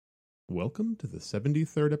Welcome to the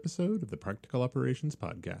 73rd episode of the Practical Operations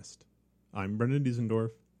Podcast. I'm Brendan Diesendorf.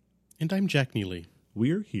 And I'm Jack Neely.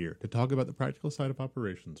 We're here to talk about the practical side of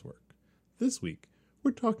operations work. This week,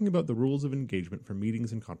 we're talking about the rules of engagement for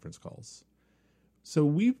meetings and conference calls. So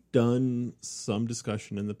we've done some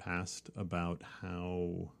discussion in the past about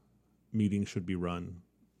how meetings should be run.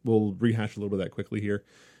 We'll rehash a little bit of that quickly here.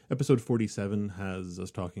 Episode 47 has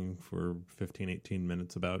us talking for 18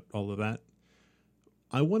 minutes about all of that.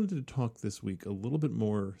 I wanted to talk this week a little bit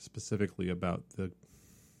more specifically about the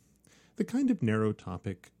kind of narrow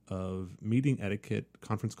topic of meeting etiquette,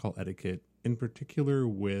 conference call etiquette, in particular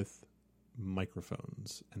with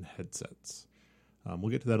microphones and headsets.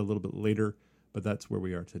 We'll get to that a little bit later, but that's where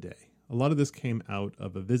we are today. A lot of this came out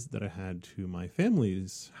of a visit that I had to my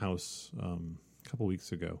family's house a couple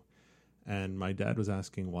weeks ago, and my dad was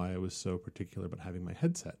asking why I was so particular about having my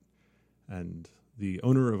headset. And the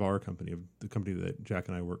owner of our company, of the company that Jack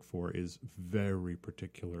and I work for, is very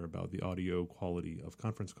particular about the audio quality of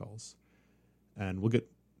conference calls. And we'll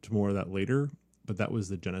get to more of that later, but that was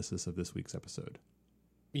the genesis of this week's episode.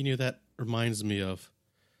 You know, that reminds me of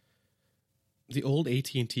the old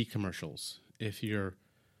AT&T commercials. If you're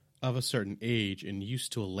of a certain age and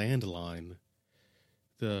used to a landline,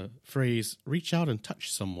 the phrase, reach out and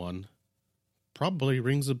touch someone, probably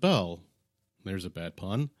rings a bell. There's a bad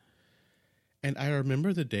pun. And I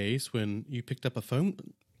remember the days when you picked up a phone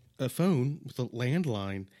with a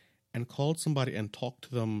landline and called somebody and talked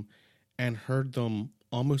to them and heard them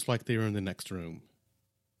almost like they were in the next room.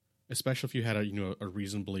 Especially if you had a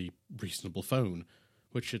reasonable phone,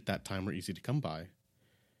 which at that time were easy to come by.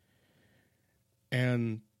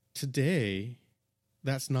 And today,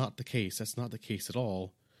 that's not the case. That's not the case at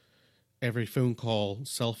all. Every phone call,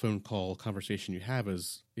 cell phone call conversation you have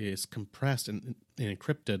is compressed and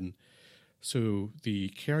encrypted, so the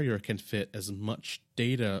carrier can fit as much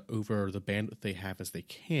data over the bandwidth they have as they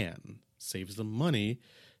can. Saves them money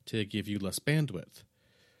to give you less bandwidth.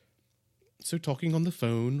 So talking on the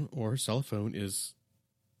phone or cell phone is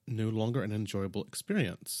no longer an enjoyable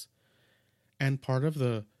experience. And part of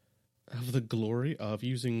the glory of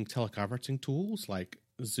using teleconferencing tools like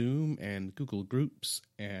Zoom and Google Groups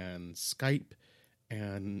and Skype,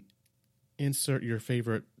 and insert your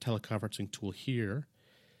favorite teleconferencing tool here,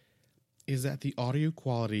 is that the audio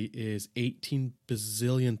quality is 18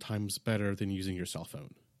 bazillion times better than using your cell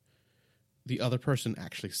phone. The other person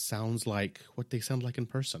actually sounds like what they sound like in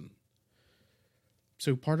person.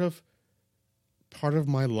 So part of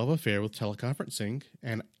my love affair with teleconferencing,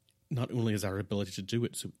 and not only is our ability to do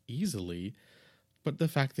it so easily, but the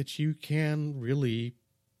fact that you can really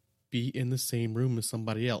be in the same room as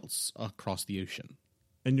somebody else across the ocean.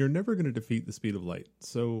 And you're never going to defeat the speed of light.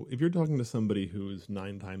 So if you're talking to somebody who is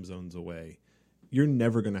 9 time zones away, you're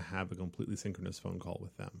never going to have a completely synchronous phone call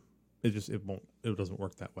with them. It doesn't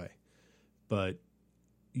work that way. But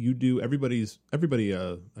you do everybody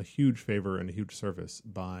a huge favor and a huge service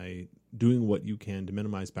by doing what you can to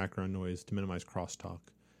minimize background noise, to minimize crosstalk,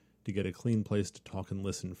 to get a clean place to talk and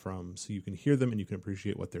listen from so you can hear them and you can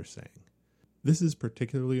appreciate what they're saying. This is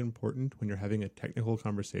particularly important when you're having a technical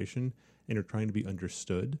conversation and you're trying to be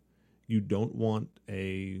understood. You don't want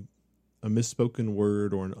a misspoken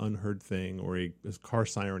word or an unheard thing or a car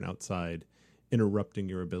siren outside interrupting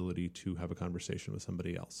your ability to have a conversation with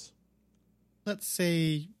somebody else. Let's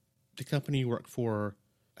say the company you work for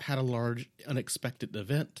had a large unexpected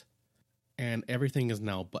event and everything is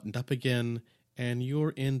now buttoned up again, and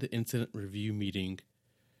you're in the incident review meeting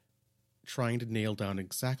trying to nail down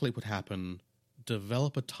exactly what happened,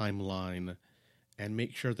 develop a timeline, and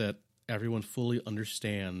make sure that everyone fully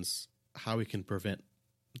understands how we can prevent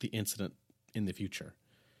the incident in the future.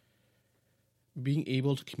 Being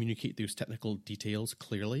able to communicate those technical details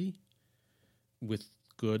clearly with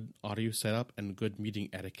good audio setup and good meeting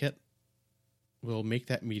etiquette will make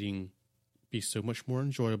that meeting be so much more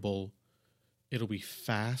enjoyable. It'll be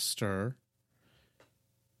faster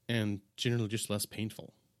and generally just less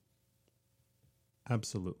painful.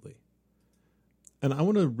 Absolutely. And I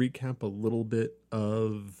want to recap a little bit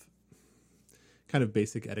of kind of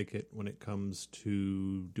basic etiquette when it comes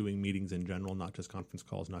to doing meetings in general, not just conference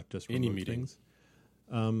calls, not just remote any meetings.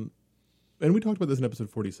 And we talked about this in episode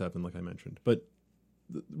 47, like I mentioned, but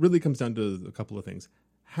it really comes down to a couple of things.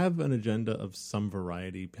 Have an agenda of some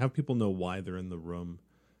variety. Have people know why they're in the room.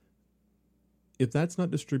 If that's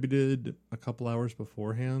not distributed a couple hours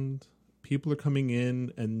beforehand, people are coming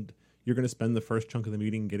in and you're going to spend the first chunk of the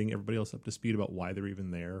meeting getting everybody else up to speed about why they're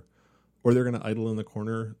even there, or they're going to idle in the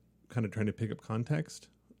corner kind of trying to pick up context.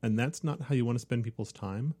 And that's not how you want to spend people's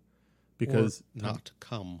time, because or not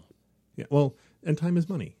come. Yeah, well, and time is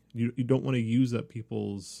money. You don't want to use up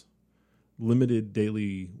people's limited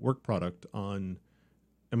daily work product on,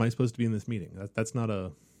 am I supposed to be in this meeting? That's not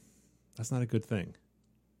a good thing.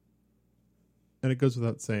 And it goes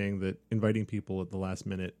without saying that inviting people at the last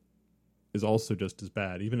minute is also just as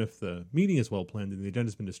bad. Even if the meeting is well planned and the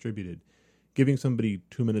agenda's been distributed, giving somebody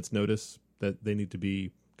 2 minutes notice that they need to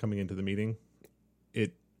be coming into the meeting,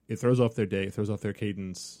 it throws off their day, it throws off their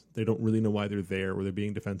cadence. They don't really know why they're there, or they're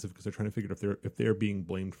being defensive because they're trying to figure out if they're being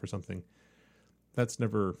blamed for something. That's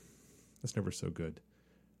never so good.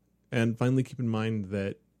 And finally, keep in mind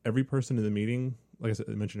that every person in the meeting, like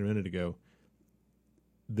I mentioned a minute ago,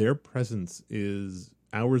 their presence is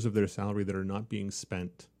hours of their salary that are not being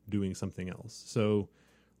spent doing something else. So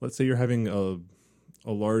let's say you're having a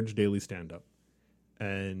large daily stand-up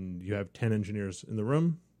and you have 10 engineers in the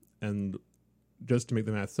room, and just to make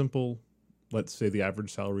the math simple, let's say the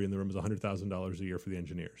average salary in the room is $100,000 a year for the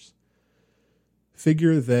engineers.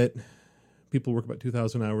 Figure that people work about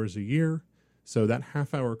 2,000 hours a year, so that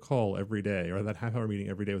half-hour call every day, or that half-hour meeting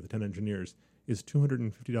every day with the 10 engineers, is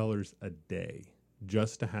 $250 a day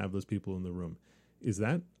just to have those people in the room. Is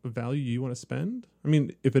that a value you want to spend? I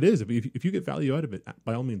mean, if it is, if you get value out of it,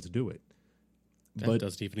 by all means do it. That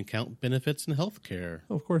doesn't even count benefits and healthcare.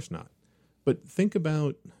 Of course not. But think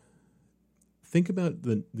about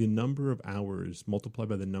the number of hours multiplied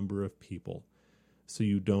by the number of people, so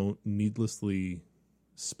you don't needlessly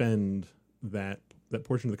spend that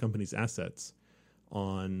portion of the company's assets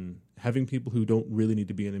on having people who don't really need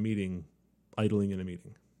to be in a meeting idling in a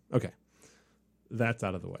meeting. Okay, that's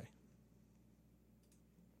out of the way.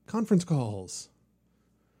 Conference calls.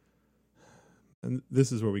 And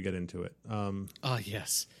this is where we get into it.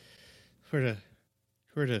 Yes. Where to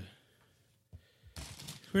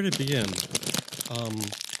begin?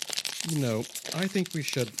 I think we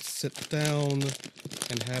should sit down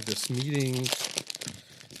and have this meeting.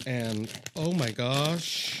 And oh my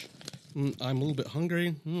gosh, I'm a little bit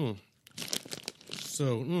hungry.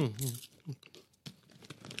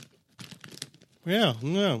 Yeah,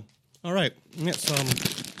 no. All right, let's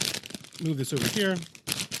move this over here.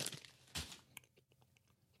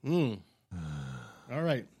 All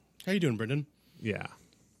right. How you doing, Brendan? Yeah.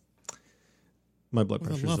 My blood For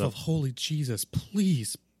pressure's the love up. of holy Jesus,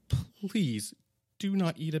 please do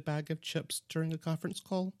not eat a bag of chips during a conference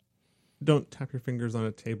call. Don't tap your fingers on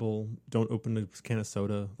a table. Don't open a can of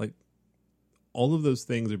soda. Like, all of those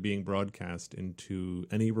things are being broadcast into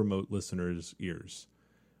any remote listener's ears.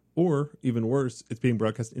 Or, even worse, it's being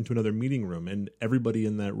broadcast into another meeting room, and everybody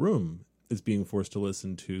in that room is being forced to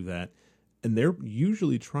listen to that. And they're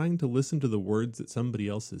usually trying to listen to the words that somebody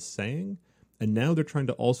else is saying, and now they're trying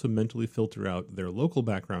to also mentally filter out their local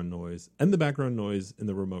background noise and the background noise in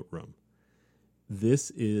the remote room.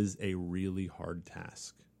 This is a really hard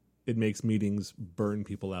task. It makes meetings burn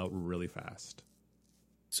people out really fast.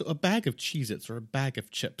 So a bag of Cheez-Its or a bag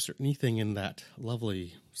of chips or anything in that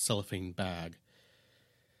lovely cellophane bag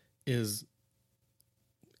is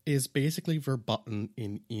basically verboten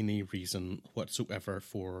in any reason whatsoever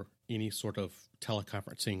for any sort of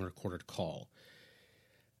teleconferencing recorded call.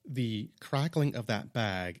 The crackling of that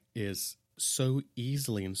bag is so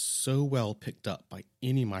easily and so well picked up by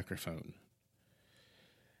any microphone.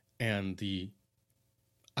 And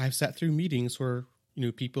I've sat through meetings where,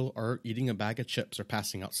 people are eating a bag of chips or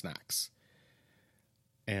passing out snacks.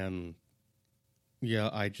 And yeah,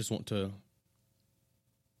 I just want to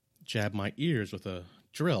jab my ears with a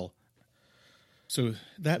drill. So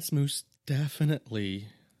that's most definitely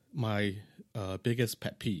my biggest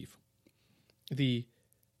pet peeve. The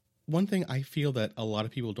one thing I feel that a lot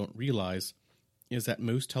of people don't realize is that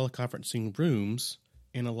most teleconferencing rooms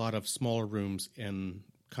and a lot of smaller rooms in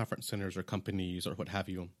conference centers or companies or what have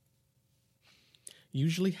you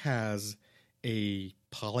usually has a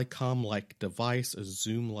Polycom-like device, a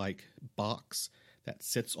Zoom-like box that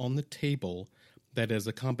sits on the table that is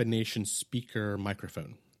a combination speaker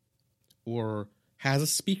microphone or has a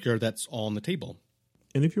speaker that's on the table.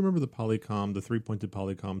 And if you remember the Polycom, the three-pointed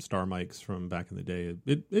Polycom star mics from back in the day,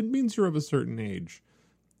 it means you're of a certain age.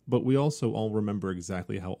 But we also all remember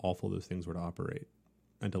exactly how awful those things were to operate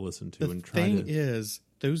and to listen to. The thing is,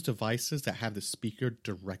 those devices that have the speaker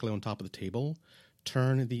directly on top of the table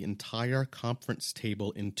turn the entire conference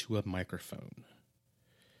table into a microphone.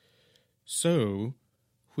 So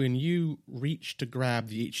when you reach to grab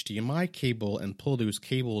the HDMI cable and pull those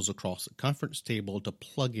cables across the conference table to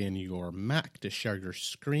plug in your Mac to share your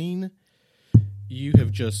screen, you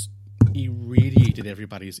have just irradiated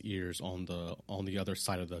everybody's ears on the other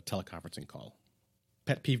side of the teleconferencing call.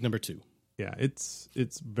 Pet peeve number 2. Yeah, it's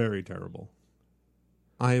very terrible.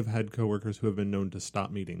 I have had coworkers who have been known to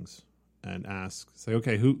stop meetings and ask, say,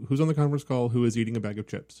 okay, who's on the conference call who is eating a bag of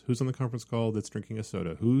chips? Who's on the conference call that's drinking a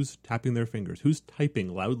soda? Who's tapping their fingers? Who's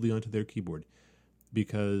typing loudly onto their keyboard?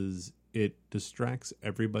 Because it distracts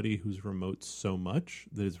everybody who's remote so much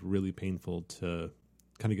that it's really painful to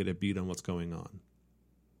kind of get a beat on what's going on.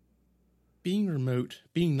 Being remote,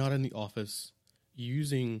 being not in the office,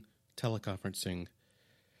 using teleconferencing,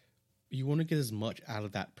 you want to get as much out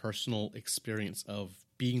of that personal experience of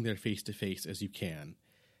being there face-to-face as you can.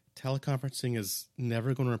 Teleconferencing is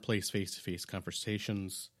never going to replace face-to-face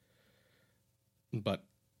conversations, but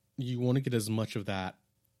you want to get as much of that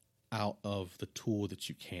out of the tool that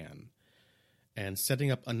you can. And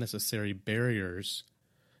setting up unnecessary barriers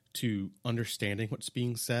to understanding what's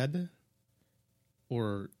being said,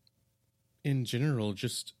 or in general,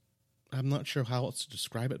 just, I'm not sure how else to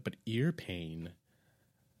describe it, but ear pain.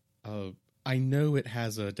 I know it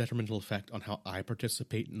has a detrimental effect on how I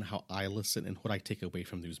participate and how I listen and what I take away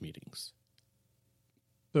from those meetings.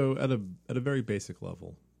 So at a very basic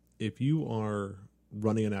level, if you are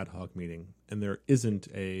running an ad hoc meeting and there isn't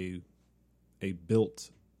a built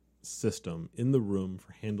system in the room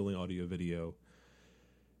for handling audio video,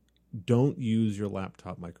 don't use your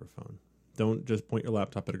laptop microphone. Don't just point your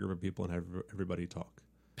laptop at a group of people and have everybody talk.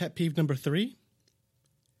 Pet peeve number 3,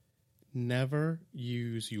 never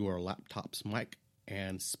use your laptop's mic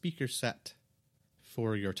and speaker set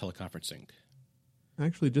for your teleconferencing.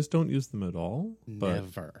 Actually, just don't use them at all.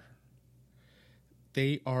 Never.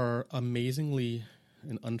 They are amazingly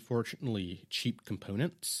and unfortunately cheap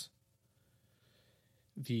components.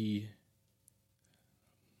 The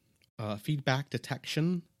feedback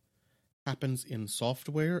detection happens in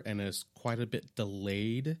software and is quite a bit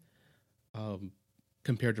delayed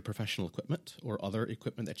compared to professional equipment or other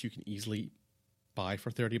equipment that you can easily buy for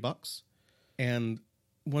 $30. And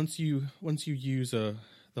once you use the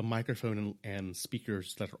microphone and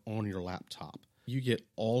speakers that are on your laptop, you get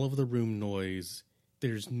all of the room noise.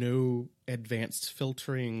 There's no advanced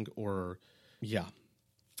filtering or,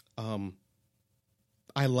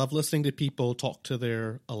 I love listening to people talk to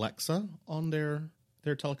their Alexa on their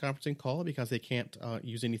teleconferencing call because they can't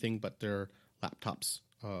use anything but their laptop's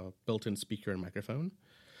built-in speaker and microphone.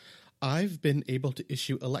 I've been able to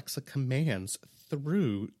issue Alexa commands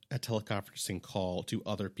through a teleconferencing call to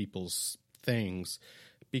other people's things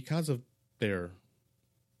because of their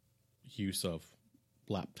use of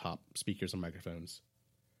laptop speakers and microphones.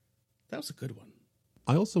 That was a good one.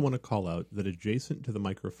 I also want to call out that adjacent to the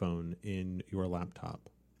microphone in your laptop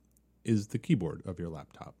is the keyboard of your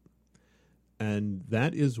laptop. And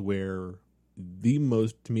that is where the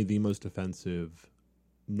most offensive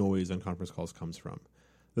noise on conference calls comes from.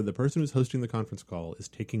 That the person who's hosting the conference call is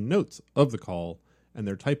taking notes of the call and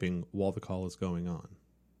they're typing while the call is going on.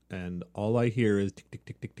 And all I hear is tick, tick,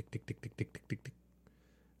 tick, tick, tick, tick, tick, tick, tick, tick, tick, tick.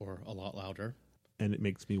 Or a lot louder. And it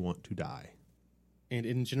makes me want to die. And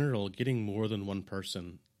in general, getting more than one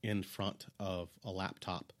person in front of a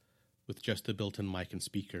laptop with just the built-in mic and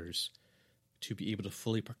speakers to be able to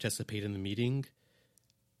fully participate in the meeting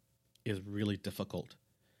is really difficult.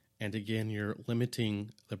 And again, you're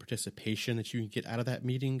limiting the participation that you can get out of that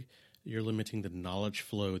meeting. You're limiting the knowledge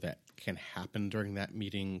flow that can happen during that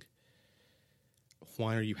meeting.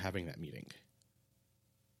 Why are you having that meeting?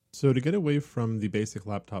 So to get away from the basic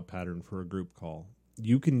laptop pattern for a group call,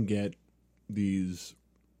 you can get these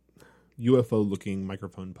UFO-looking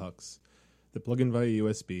microphone pucks that plug in via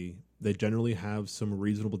USB. They generally have some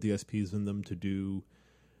reasonable DSPs in them to do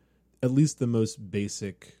at least the most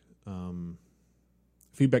basic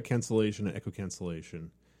feedback cancellation and echo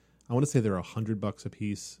cancellation. I want to say they're $100 a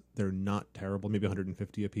piece. They're not terrible, maybe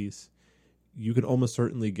 $150 a piece. You could almost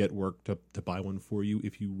certainly get work to buy one for you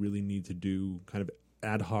if you really need to do kind of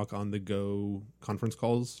ad hoc on the go conference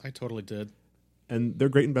calls. I totally did. And they're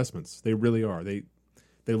great investments. They really are. They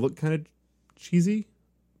look kind of cheesy,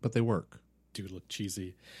 but they work. Do look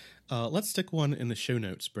cheesy. Let's stick one in the show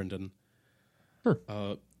notes, Brendan. Sure.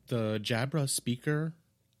 The Jabra speaker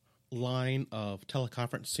line of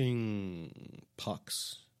teleconferencing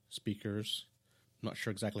pucks, speakers, I'm not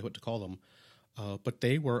sure exactly what to call them, but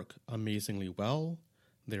they work amazingly well.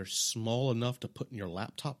 They're small enough to put in your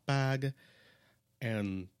laptop bag.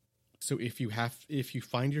 And so if you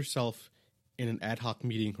find yourself in an ad hoc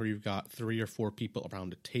meeting where you've got 3 or 4 people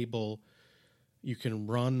around a table, you can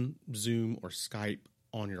run Zoom or Skype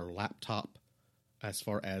on your laptop as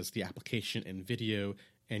far as the application and video,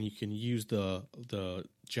 and you can use the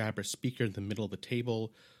Jabra speaker in the middle of the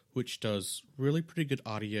table, which does really pretty good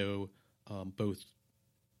audio. Both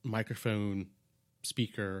microphone,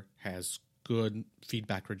 speaker, has good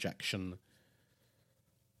feedback rejection.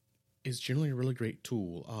 Is generally a really great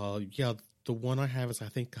tool. The one I have is, I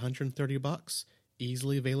think, $130,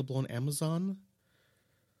 easily available on Amazon.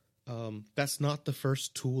 That's not the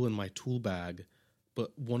first tool in my tool bag,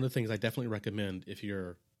 but one of the things I definitely recommend if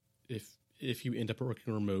you end up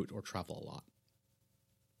working remote or travel a lot.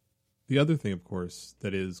 The other thing, of course,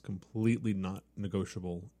 that is completely not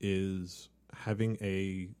negotiable is having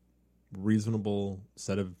a reasonable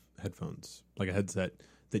set of headphones, like a headset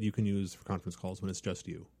that you can use for conference calls when it's just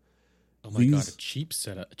you. Oh my God, a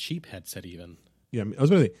cheap headset even. Yeah, I was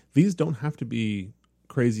going to say, these don't have to be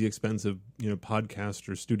crazy expensive, podcast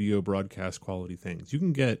or studio broadcast quality things. You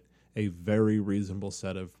can get a very reasonable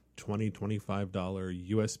set of $20, $25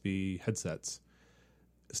 USB headsets.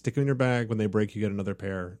 Stick them in your bag. When they break, you get another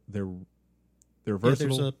pair. They're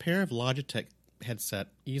versatile. There's a pair of Logitech headset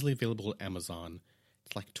easily available at Amazon.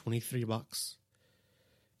 It's like $23.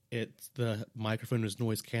 The microphone is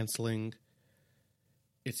noise canceling.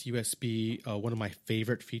 It's USB. One of my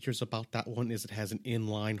favorite features about that one is it has an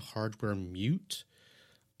inline hardware mute.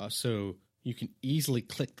 So you can easily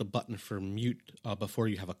click the button for mute before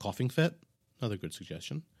you have a coughing fit. Another good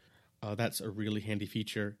suggestion. That's a really handy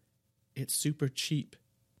feature. It's super cheap.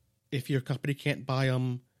 If your company can't buy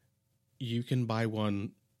them, you can buy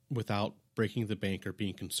one without breaking the bank or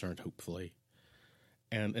being concerned, hopefully.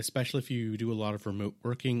 And especially if you do a lot of remote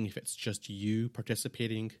working, if it's just you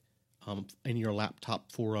participating in your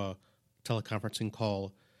laptop for a teleconferencing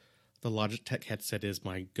call, the Logitech headset is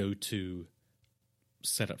my go-to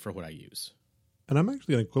setup for what I use. And I'm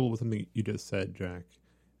actually going to quibble with something you just said, Jack.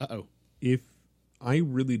 Uh-oh. If I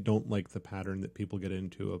really don't like the pattern that people get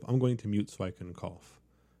into of, I'm going to mute so I can cough.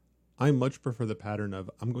 I much prefer the pattern of,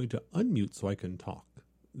 I'm going to unmute so I can talk.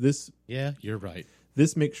 Yeah, you're right.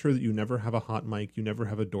 This makes sure that you never have a hot mic, you never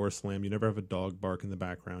have a door slam, you never have a dog bark in the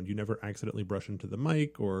background, you never accidentally brush into the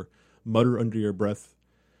mic or mutter under your breath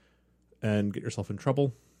and get yourself in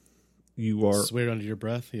trouble. Swear under your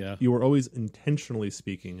breath, yeah. You are always intentionally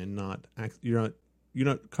speaking and you're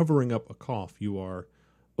not covering up a cough. You are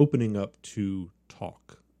opening up to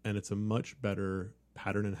talk, and it's a much better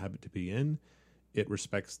pattern and habit to be in. It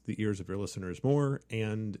respects the ears of your listeners more,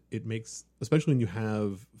 and it makes, especially when you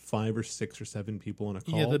have 5 or 6 or 7 people on a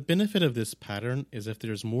call. Yeah, the benefit of this pattern is if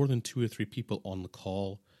there's more than 2 or 3 people on the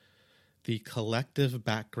call, the collective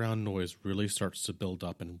background noise really starts to build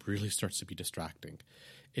up and really starts to be distracting.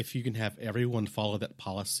 If you can have everyone follow that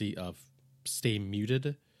policy of stay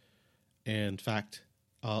muted, in fact,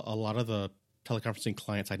 a lot of the teleconferencing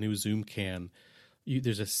clients, I know Zoom can,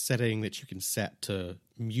 there's a setting that you can set to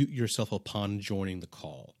mute yourself upon joining the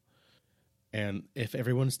call. And if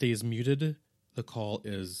everyone stays muted, the call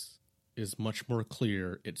is much more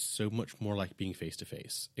clear. It's so much more like being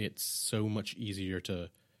face-to-face. It's so much easier to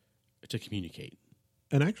communicate.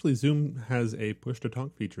 And actually, Zoom has a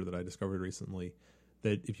push-to-talk feature that I discovered recently,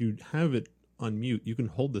 that if you have it on mute, you can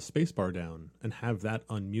hold the spacebar down and have that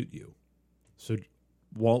unmute you. So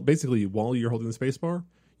while you're holding the spacebar,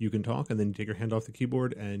 you can talk, and then you take your hand off the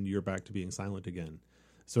keyboard, and you're back to being silent again.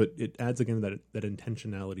 So it adds, again, that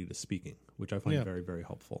intentionality to speaking, which I find very, very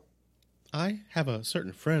helpful. I have a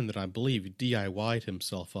certain friend that I believe DIY'd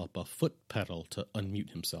himself up a foot pedal to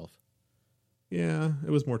unmute himself. Yeah, it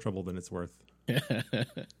was more trouble than it's worth.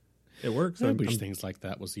 It works. I wish things like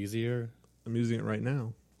that was easier. I'm using it right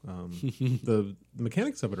now. The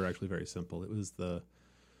mechanics of it are actually very simple. It was the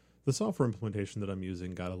software implementation that I'm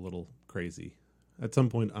using got a little crazy. At some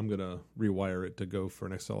point, I'm going to rewire it to go for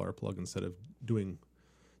an XLR plug instead of doing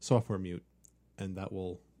software mute, and that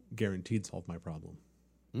will guaranteed solve my problem.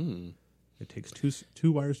 It takes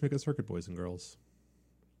two wires to make a circuit, boys and girls.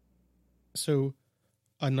 So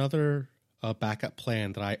another backup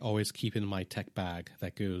plan that I always keep in my tech bag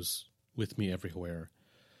that goes with me everywhere.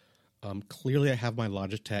 Clearly, I have my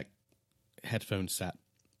Logitech headphone set,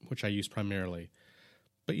 which I use primarily.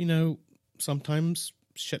 But, sometimes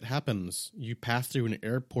shit happens. You pass through an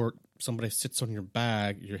airport, somebody sits on your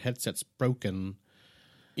bag, your headset's broken.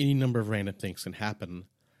 Any number of random things can happen.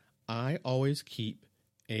 I always keep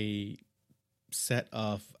a set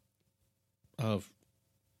of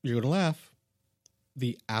you're going to laugh,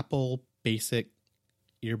 the Apple basic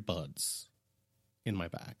earbuds in my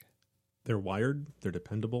bag. They're wired, they're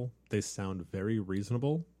dependable, they sound very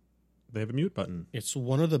reasonable. They have a mute button. It's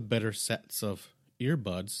one of the better sets of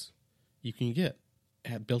earbuds you can get.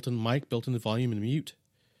 Have built-in mic, built-in volume and mute.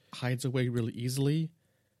 Hides away really easily.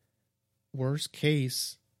 Worst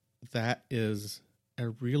case, that is a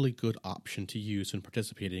really good option to use when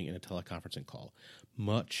participating in a teleconferencing call.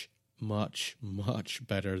 Much, much, much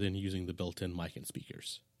better than using the built-in mic and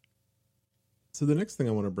speakers. So the next thing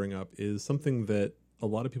I want to bring up is something that a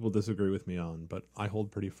lot of people disagree with me on, but I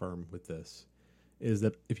hold pretty firm with this, is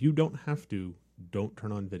that if you don't have to, don't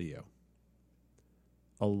turn on video.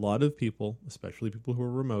 A lot of people, especially people who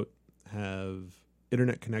are remote, have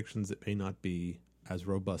internet connections that may not be as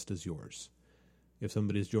robust as yours. If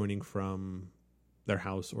somebody's joining from their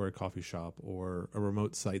house or a coffee shop or a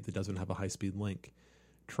remote site that doesn't have a high-speed link,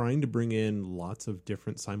 trying to bring in lots of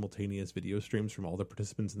different simultaneous video streams from all the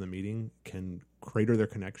participants in the meeting can crater their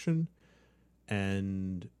connection.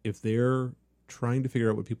 And if they're trying to figure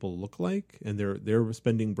out what people look like and they're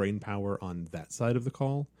spending brain power on that side of the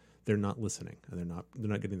call, they're not listening and they're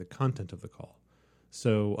not getting the content of the call.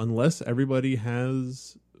 So unless everybody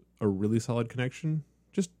has a really solid connection,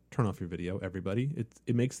 just turn off your video, everybody.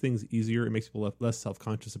 It makes things easier. It makes people less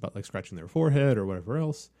self-conscious about like scratching their forehead or whatever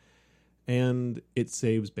else. And it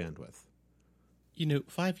saves bandwidth.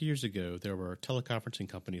 5 years ago, there were teleconferencing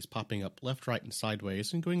companies popping up left, right, and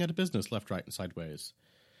sideways and going out of business left, right, and sideways.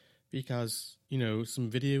 Because, some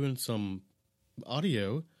video and some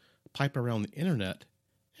audio pipe around the internet,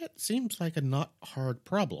 it seems like a not hard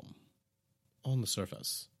problem on the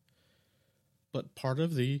surface. But part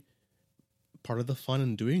of the fun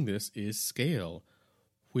in doing this is scale.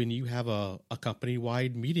 When you have a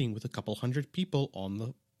company-wide meeting with a couple hundred people on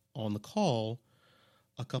the call,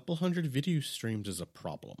 a couple hundred video streams is a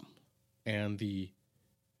problem. And the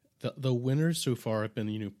winners so far have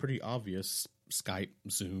been, pretty obvious: Skype,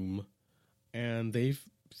 Zoom, and they've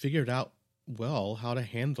figured out well how to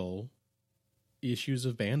handle issues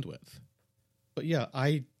of bandwidth. But yeah,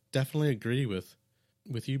 I definitely agree with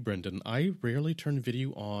you, Brendan. I rarely turn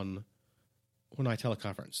video on when I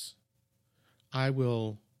teleconference. I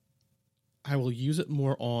will use it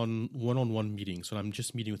more on one-on-one meetings when I'm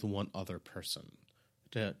just meeting with one other person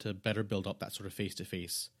to better build up that sort of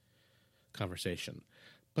face-to-face conversation.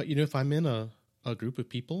 But, if I'm in a group of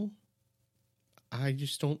people, I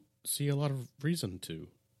just don't see a lot of reason to.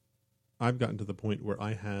 I've gotten to the point where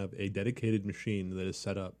I have a dedicated machine that is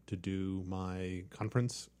set up to do my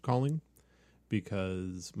conference calling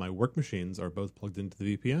because my work machines are both plugged into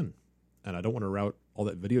the VPN. And I don't want to route all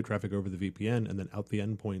that video traffic over the VPN and then out the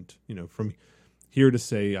endpoint, from here to,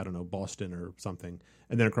 say, I don't know, Boston or something,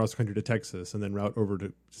 and then across the country to Texas, and then route over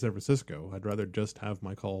to San Francisco. I'd rather just have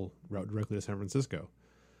my call route directly to San Francisco.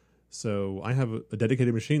 So I have a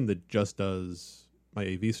dedicated machine that just does my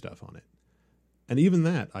AV stuff on it. And even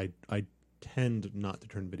that, I tend not to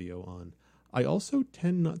turn video on. I also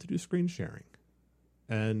tend not to do screen sharing.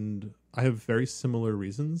 And I have very similar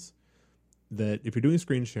reasons that if you're doing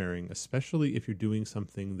screen sharing, especially if you're doing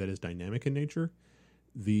something that is dynamic in nature,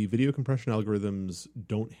 the video compression algorithms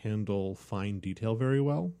don't handle fine detail very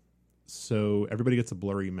well. So everybody gets a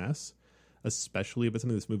blurry mess, especially if it's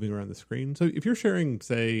something that's moving around the screen. So if you're sharing,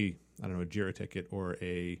 say, I don't know, a Jira ticket or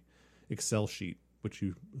a Excel sheet, which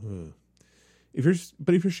if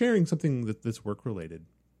you're sharing something that's work related,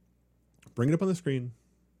 bring it up on the screen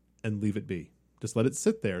and leave it be. Just let it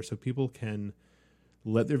sit there so people can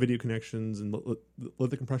let their video connections and let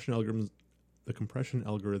the compression algorithms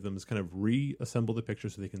kind of reassemble the picture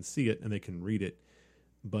so they can see it and they can read it.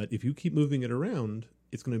 But if you keep moving it around,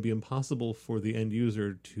 it's going to be impossible for the end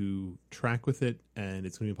user to track with it, and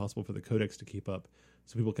it's going to be impossible for the codecs to keep up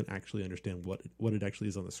so people can actually understand what it actually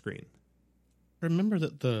is on the screen. Remember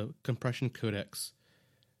that the compression codecs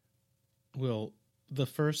the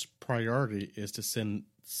first priority is to send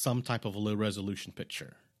some type of low resolution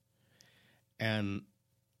picture. And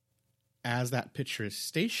as that picture is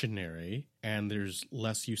stationary and there's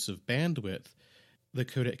less use of bandwidth, the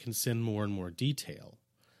codec can send more and more detail.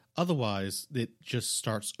 Otherwise, it just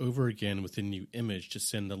starts over again with a new image to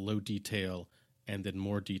send a low detail and then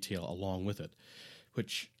more detail along with it,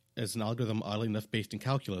 which is an algorithm oddly enough based in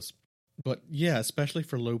calculus. But yeah, especially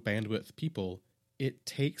for low bandwidth people, it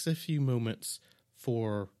takes a few moments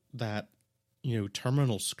for that,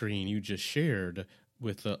 terminal screen you just shared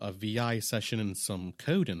with a VI session and some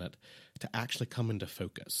code in it to actually come into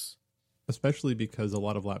focus. Especially because a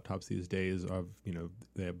lot of laptops these days are,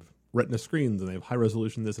 they have Retina screens and they have high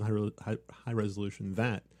resolution this and high resolution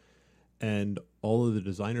that. And all of the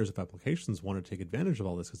designers of applications want to take advantage of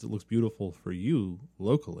all this because it looks beautiful for you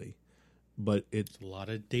locally. But it's a lot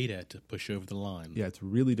of data to push over the line. Yeah, it's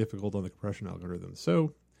really difficult on the compression algorithm.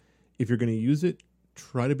 So if you're going to use it,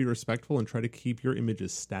 try to be respectful and try to keep your image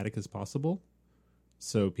as static as possible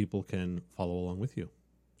so people can follow along with you.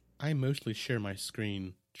 I mostly share my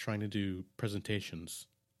screen trying to do presentations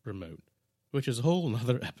remote, which is a whole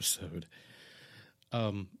nother episode.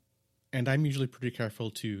 And I'm usually pretty careful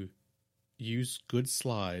to use good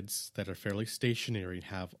slides that are fairly stationary and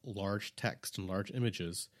have large text and large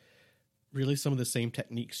images. Really some of the same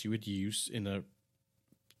techniques you would use in a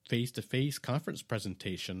face-to-face conference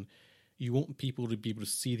presentation, You want people to be able to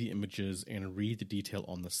see the images and read the detail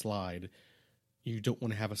on the slide. You don't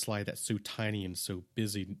want to have a slide that's so tiny and so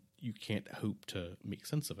busy you can't hope to make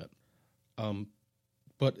sense of it.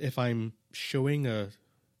 But if I'm showing a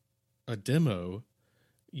demo,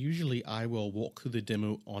 usually I will walk through the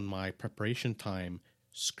demo on my preparation time,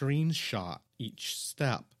 screenshot each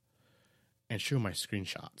step, and show my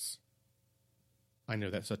screenshots. I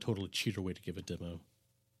know that's a totally cheater way to give a demo.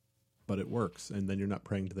 But it works, and then you're not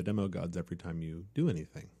praying to the demo gods every time you do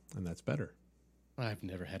anything, and that's better. I've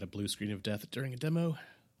never had a blue screen of death during a demo.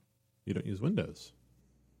 You don't use Windows.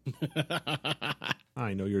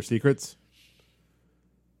 I know your secrets.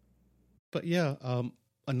 But yeah,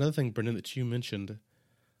 another thing, Brendan, that you mentioned,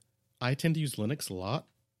 I tend to use Linux a lot.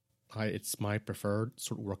 It's my preferred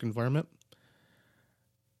sort of work environment.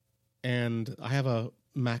 And I have a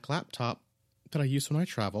Mac laptop that I use when I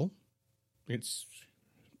travel. It's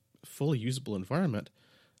a fully usable environment,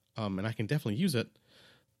 and I can definitely use it.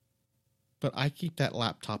 But I keep that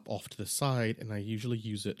laptop off to the side, and I usually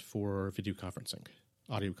use it for video conferencing,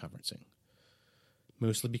 audio conferencing.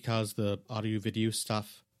 Mostly because the audio-video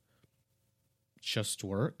stuff just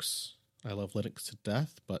works. I love Linux to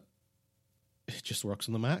death, but it just works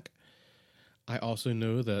on the Mac. I also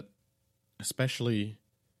know that, especially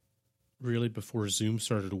really before Zoom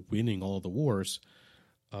started winning all of the wars,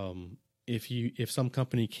 if some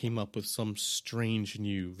company came up with some strange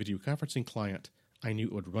new video conferencing client, I knew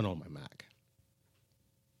it would run on my Mac.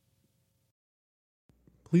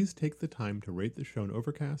 Please take the time to rate the show on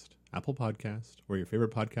Overcast, Apple Podcast, or your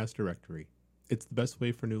favorite podcast directory. It's the best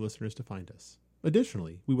way for new listeners to find us.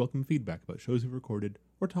 Additionally, we welcome feedback about shows we've recorded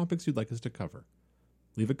or topics you'd like us to cover.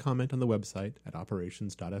 Leave a comment on the website at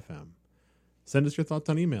operations.fm. Send us your thoughts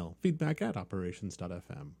on email,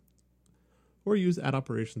 feedback@operations.fm. Or use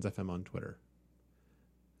 @operationsfm on Twitter.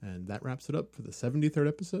 And that wraps it up for the 73rd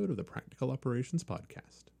episode of the Practical Operations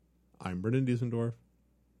Podcast. I'm Brendan Diesendorf.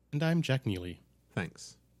 And I'm Jack Neely.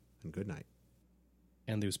 Thanks, and good night.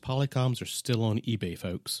 And those Polycoms are still on eBay,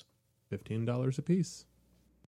 folks. $15 a piece.